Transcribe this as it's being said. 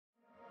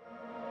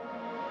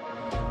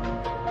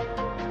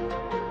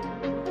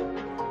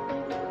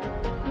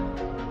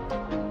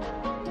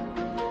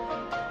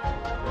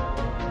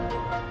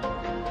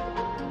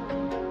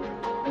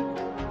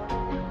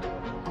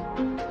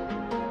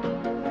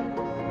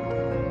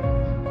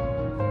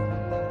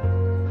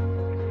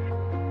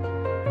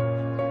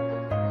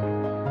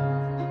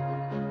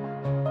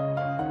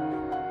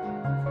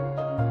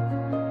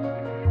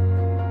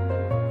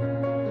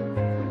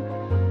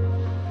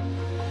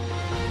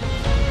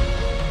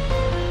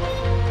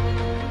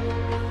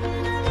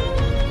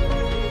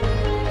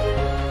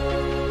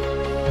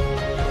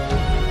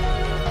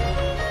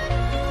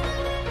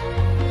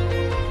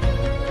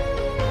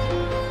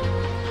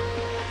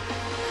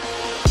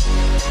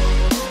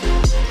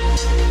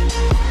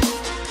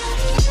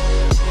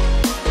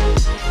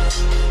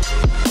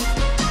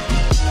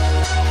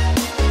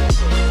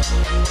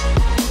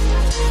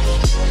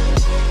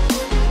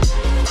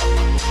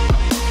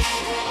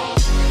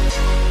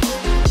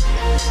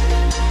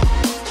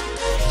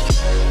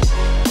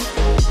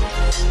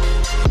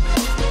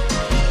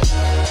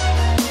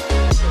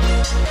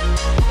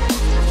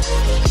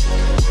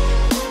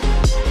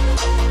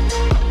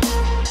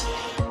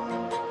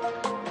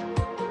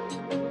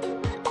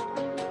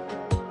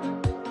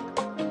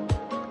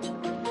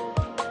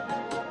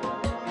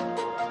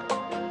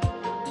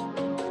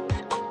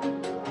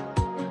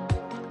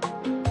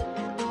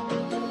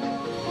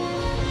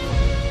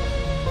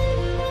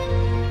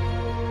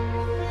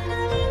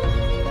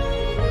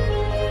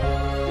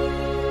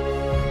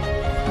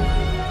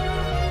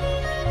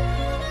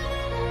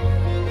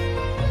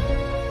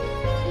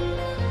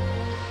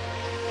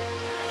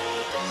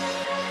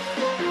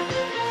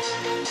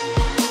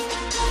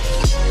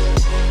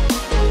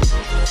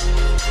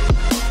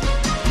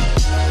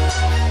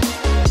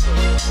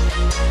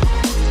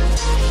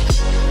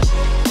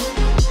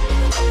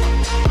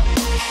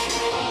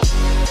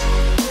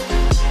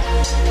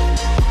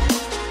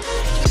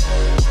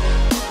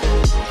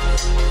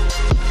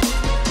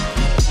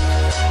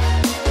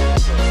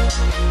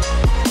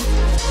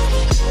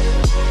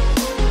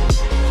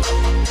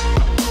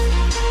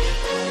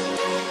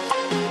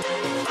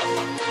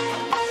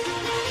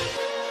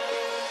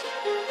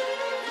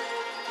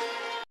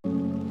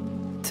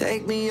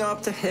Take me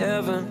up to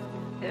heaven.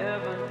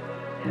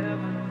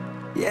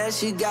 Yeah,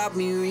 she got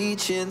me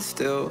reaching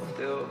still.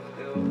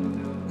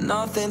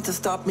 Nothing to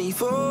stop me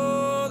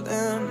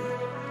falling.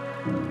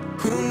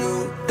 Who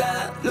knew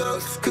that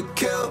looks could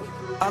kill?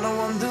 I don't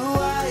wonder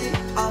why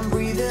I'm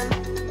breathing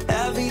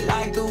heavy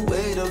like the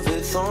weight of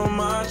it's on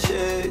my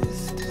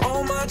chest.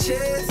 On my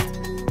chest.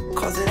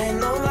 Cause it ain't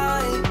no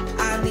lie,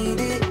 I need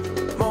it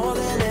more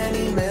than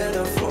any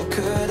metaphor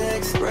could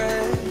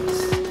express.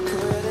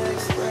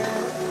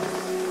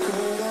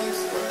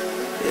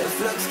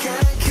 If looks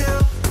can't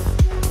kill,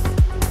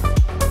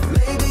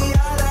 maybe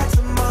I'll die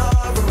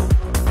tomorrow,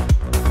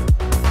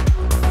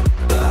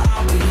 but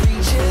I'll be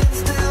reaching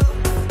still.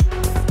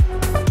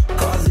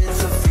 Cause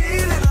it's a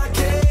feeling I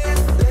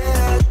can't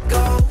let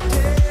go.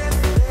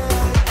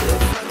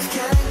 If looks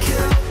can't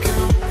kill,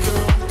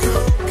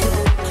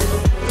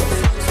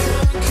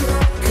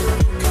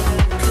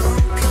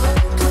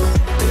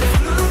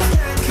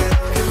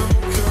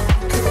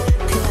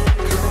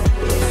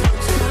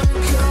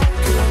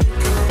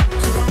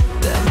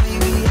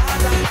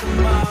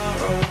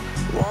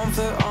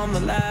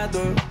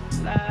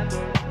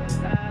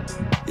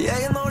 yeah,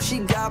 you know she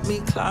got me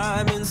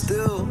climbing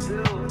still.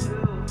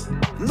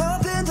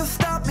 Nothing to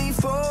stop me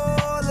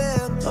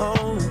falling.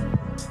 Oh,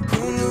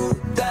 who knew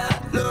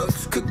that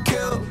looks could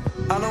kill?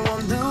 I don't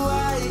wonder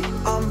why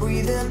I'm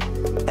breathing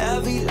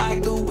heavy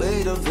like the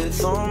weight of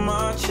it's on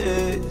my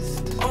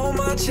chest. On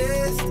my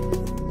chest.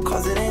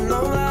 Cause it ain't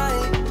no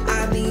lie,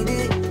 I need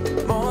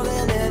it more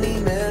than any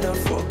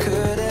metaphor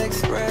could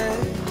express.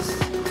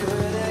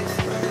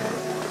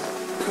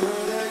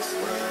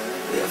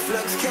 If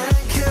looks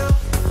can't kill,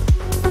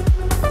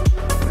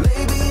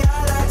 maybe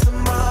I'll die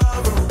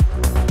tomorrow,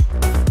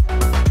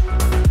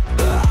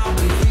 but I'll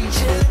be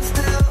reaching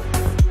still.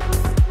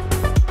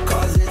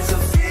 Cause it's a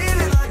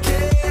feeling I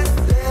can't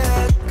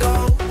let go.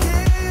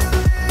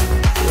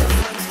 If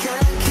looks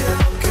can't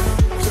kill,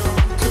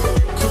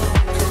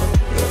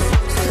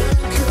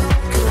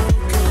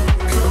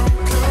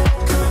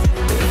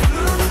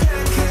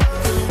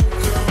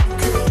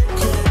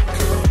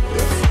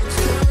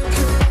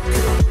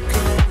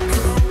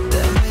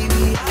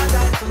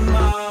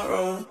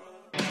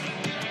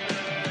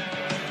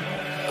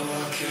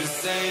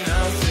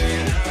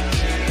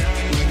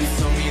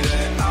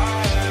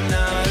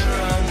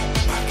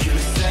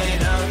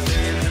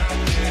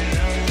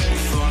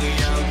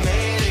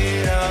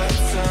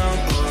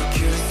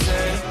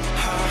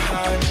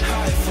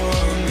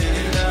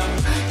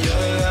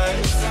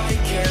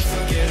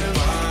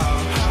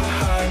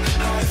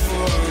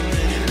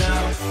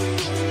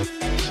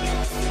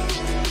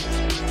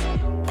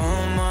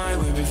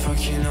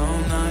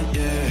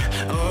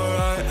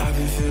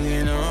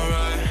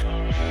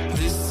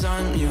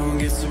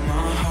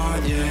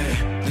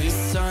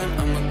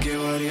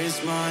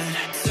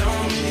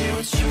 Tell me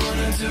what you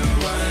wanna do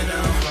right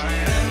now.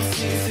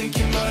 Empty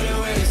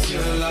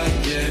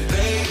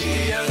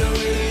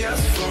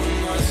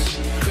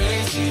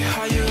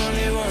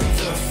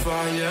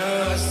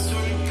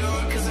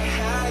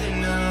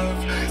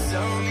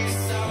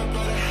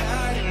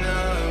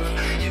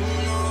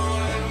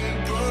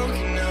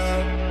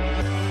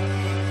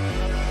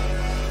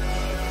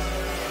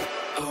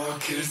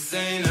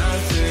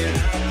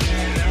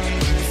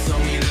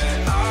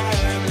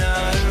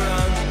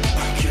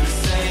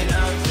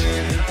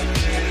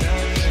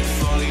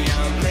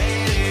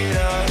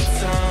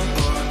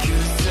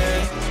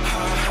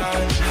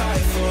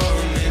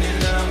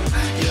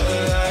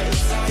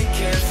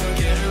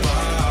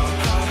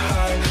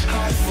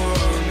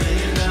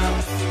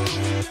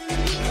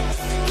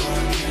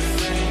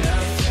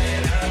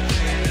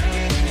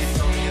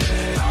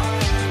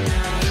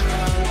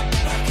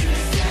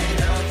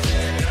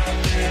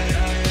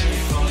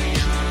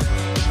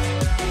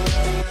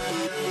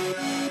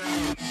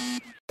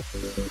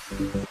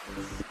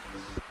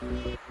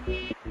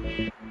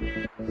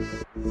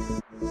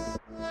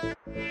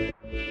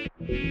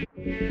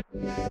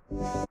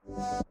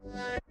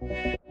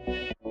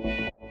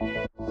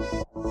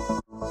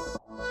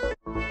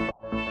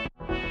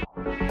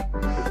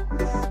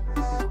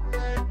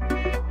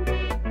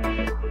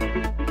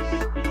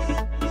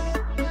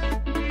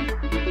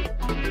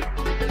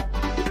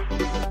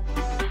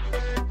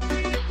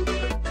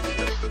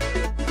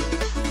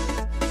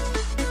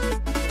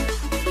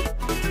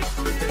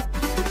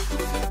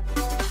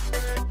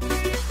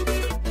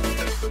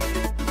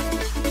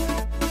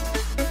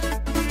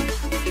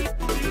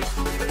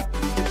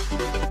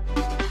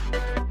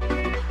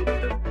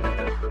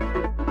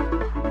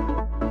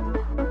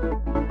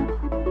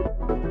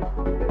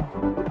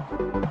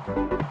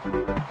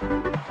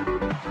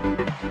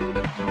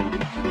Bye.